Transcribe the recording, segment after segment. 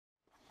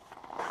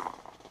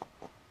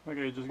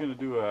Okay, just going to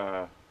do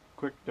a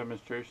quick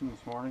demonstration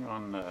this morning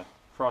on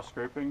frost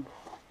scraping.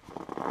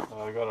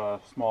 I got a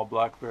small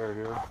black bear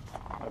here.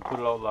 I put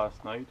it out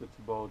last night. It's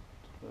about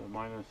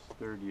minus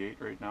 38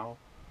 right now,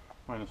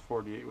 minus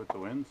 48 with the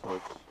wind, so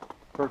it's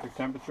perfect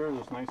temperature.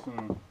 It's nice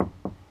and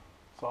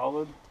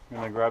solid. I'm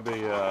going to grab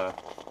a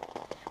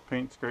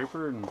paint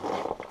scraper and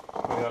show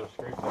you how to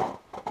scrape that.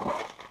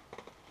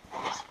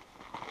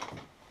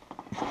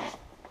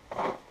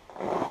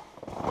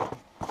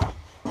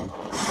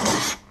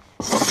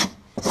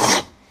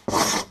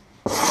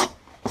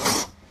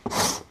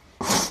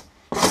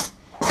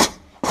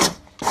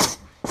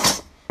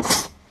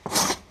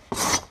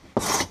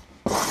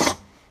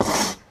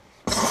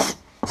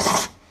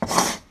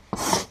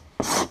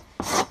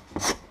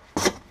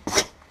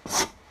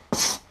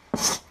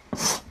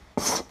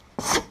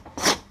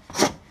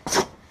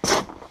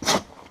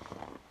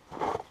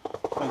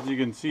 As you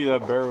can see,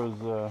 that bear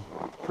was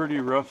pretty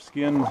rough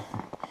skinned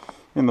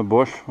in the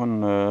bush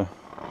when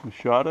we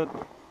shot it.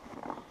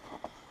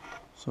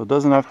 So it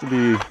doesn't have to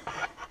be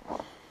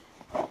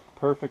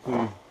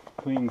perfectly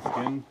clean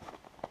skinned.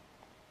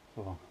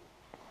 So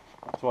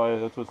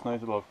that's what's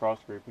nice about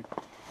frost scraping.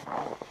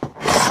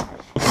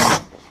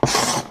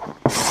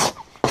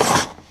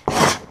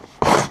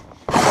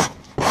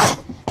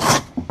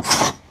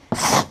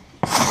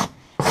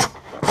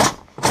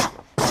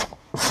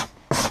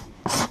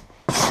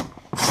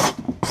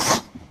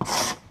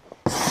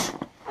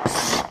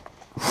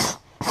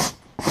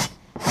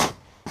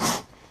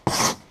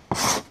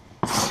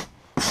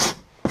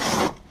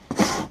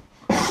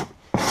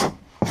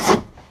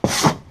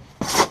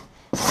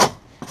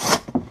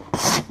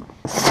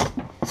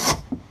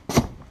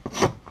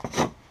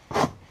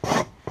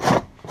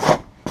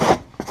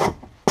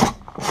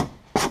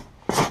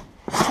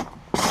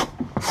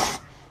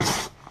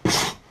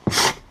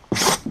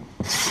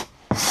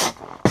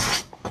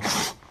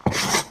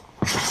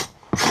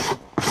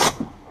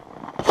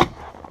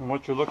 And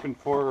what you're looking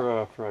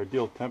for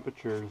ideal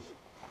temperatures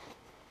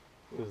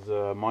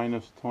is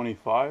minus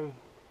 25.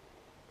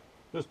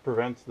 This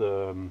prevents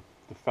the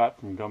fat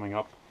from gumming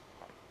up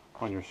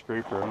on your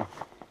scraper.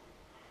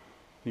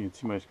 You can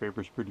see my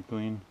scraper's pretty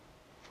clean,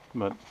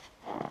 but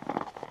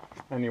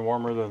any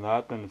warmer than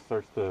that, then it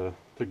starts to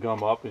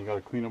gum up and you got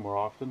to clean it more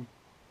often.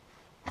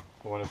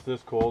 But when it's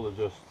this cold, it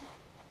just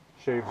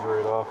shaves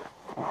right off.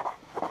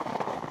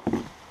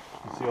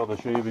 You see all the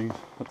shavings?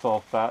 That's all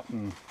fat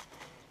and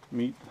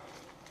meat.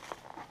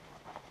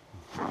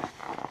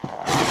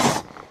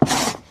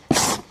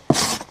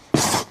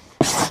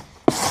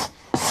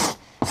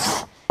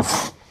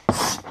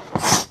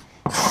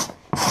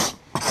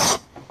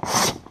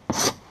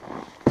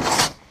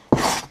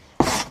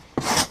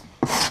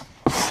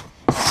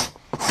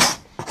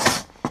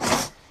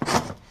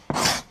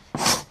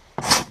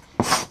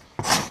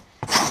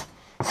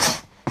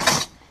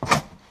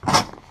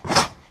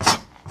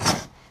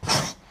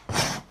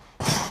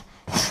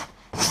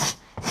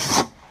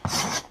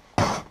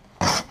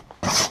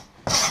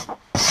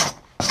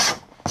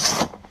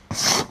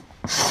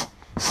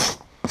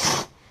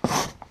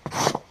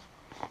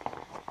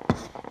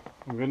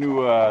 I'm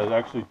going to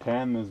actually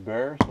tan this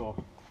bear, so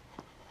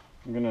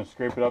I'm going to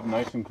scrape it up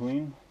nice and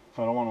clean.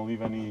 I don't want to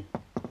leave any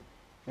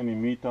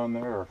meat on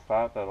there or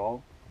fat at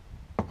all.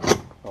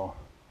 So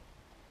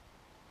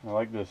I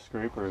like this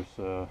scraper. It's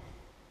I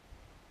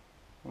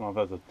don't know if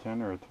that's a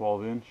 10 or a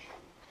 12 inch,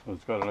 but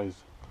it's got a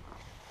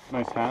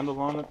nice handle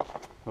on it,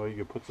 so you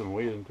can put some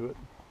weight into it.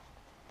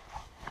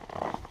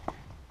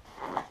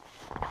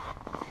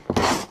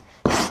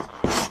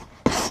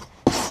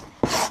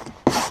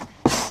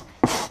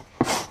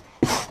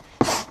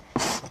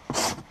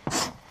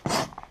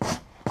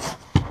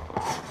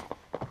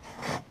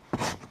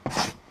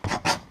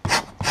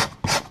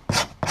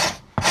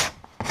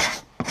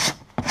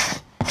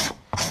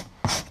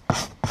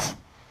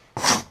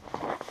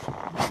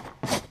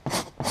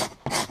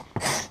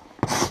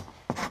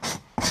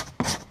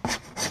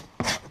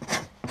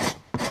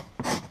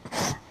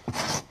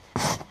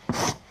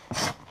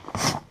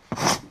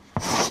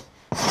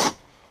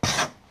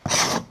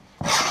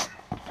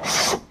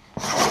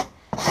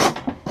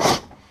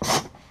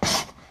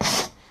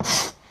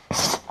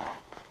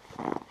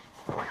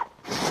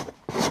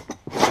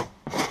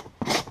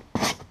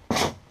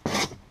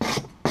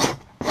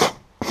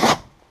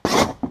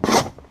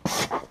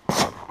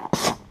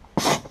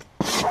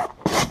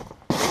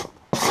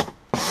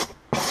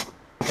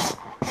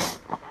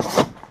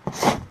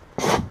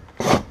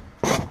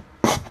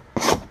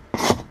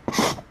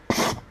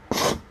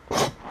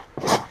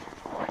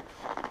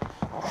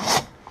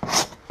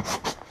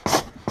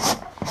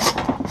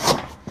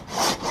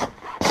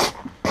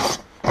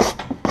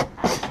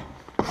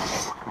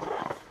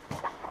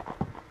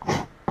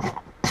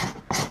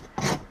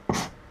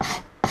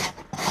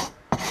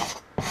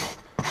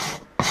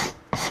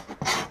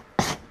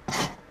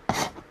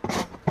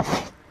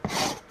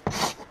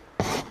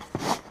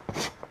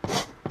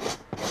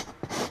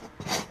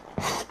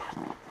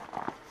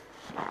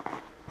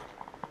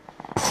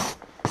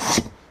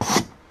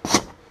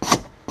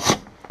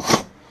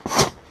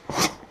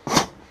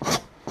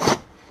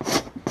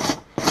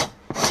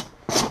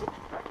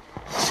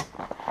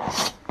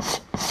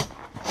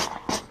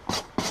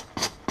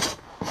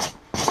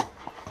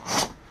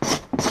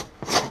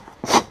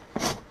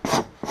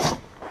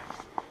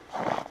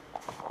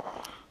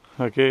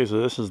 Okay, so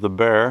this is the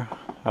bear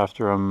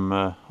after I'm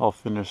all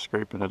finished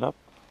scraping it up.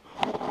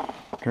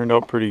 Turned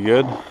out pretty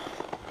good.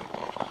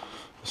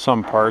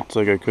 Some parts,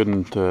 like I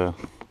couldn't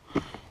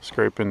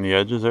scrape in the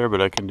edges there,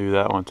 but I can do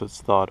that once it's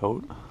thawed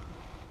out.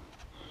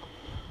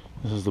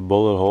 This is the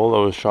bullet hole that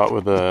was shot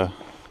with a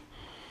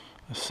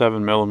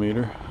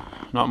 7mm.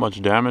 Not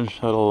much damage,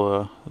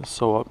 that'll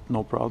sew up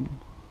no problem.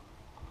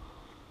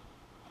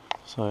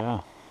 So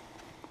yeah.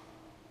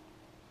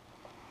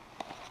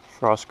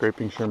 Frost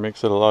scraping sure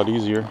makes it a lot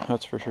easier,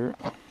 that's for sure.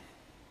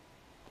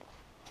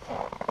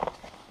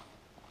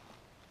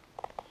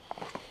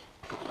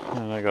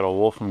 And I got a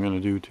wolf I'm gonna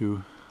do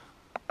too.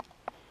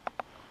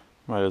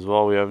 Might as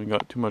well, we haven't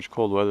got too much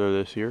cold weather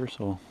this year,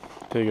 so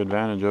take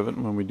advantage of it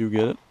when we do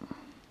get it.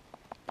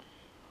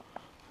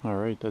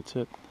 Alright, that's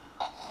it.